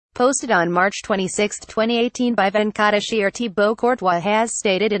posted on March 26, 2018 by Venkateshwar Thibaut Courtois has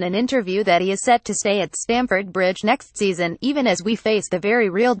stated in an interview that he is set to stay at Stamford Bridge next season, even as we face the very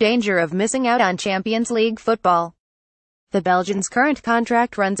real danger of missing out on Champions League football. The Belgian's current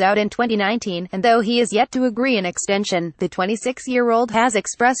contract runs out in 2019, and though he is yet to agree an extension, the 26-year-old has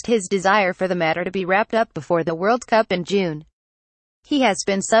expressed his desire for the matter to be wrapped up before the World Cup in June. He has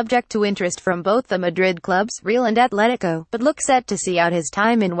been subject to interest from both the Madrid clubs, Real and Atletico, but looks set to see out his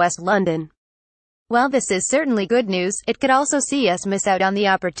time in West London. While this is certainly good news, it could also see us miss out on the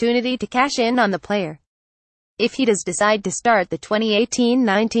opportunity to cash in on the player. If he does decide to start the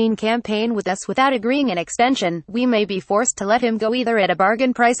 2018-19 campaign with us without agreeing an extension, we may be forced to let him go either at a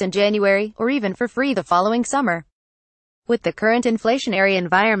bargain price in January, or even for free the following summer. With the current inflationary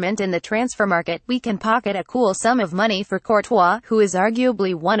environment in the transfer market, we can pocket a cool sum of money for Courtois, who is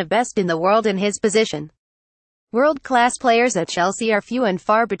arguably one of the best in the world in his position. World-class players at Chelsea are few and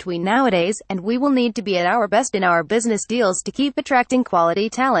far between nowadays, and we will need to be at our best in our business deals to keep attracting quality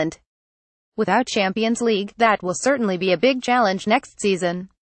talent. Without Champions League, that will certainly be a big challenge next season.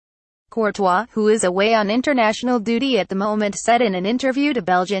 Courtois, who is away on international duty at the moment, said in an interview to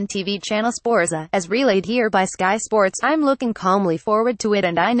Belgian TV channel Sporza, as relayed here by Sky Sports, "I'm looking calmly forward to it,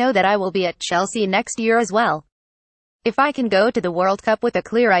 and I know that I will be at Chelsea next year as well. If I can go to the World Cup with a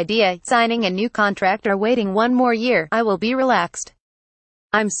clear idea, signing a new contract or waiting one more year, I will be relaxed.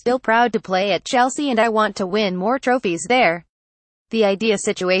 I'm still proud to play at Chelsea and I want to win more trophies there. The idea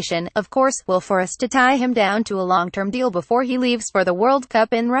situation, of course, will force us to tie him down to a long-term deal before he leaves for the World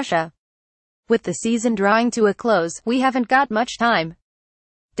Cup in Russia. With the season drawing to a close, we haven't got much time."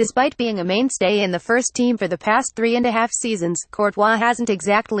 Despite being a mainstay in the first team for the past 3.5 seasons, Courtois hasn't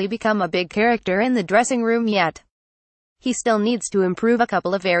exactly become a big character in the dressing room yet. He still needs to improve a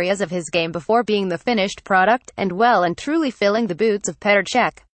couple of areas of his game before being the finished product, and well and truly filling the boots of Petr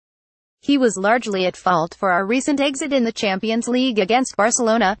Cech. He was largely at fault for our recent exit in the Champions League against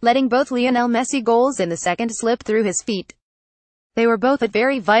Barcelona, letting both Lionel Messi goals in the second slip through his feet. They were both at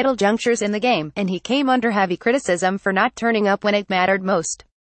very vital junctures in the game, and he came under heavy criticism for not turning up when it mattered most.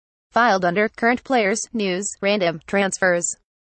 Filed under Current Players, News, Random Transfers.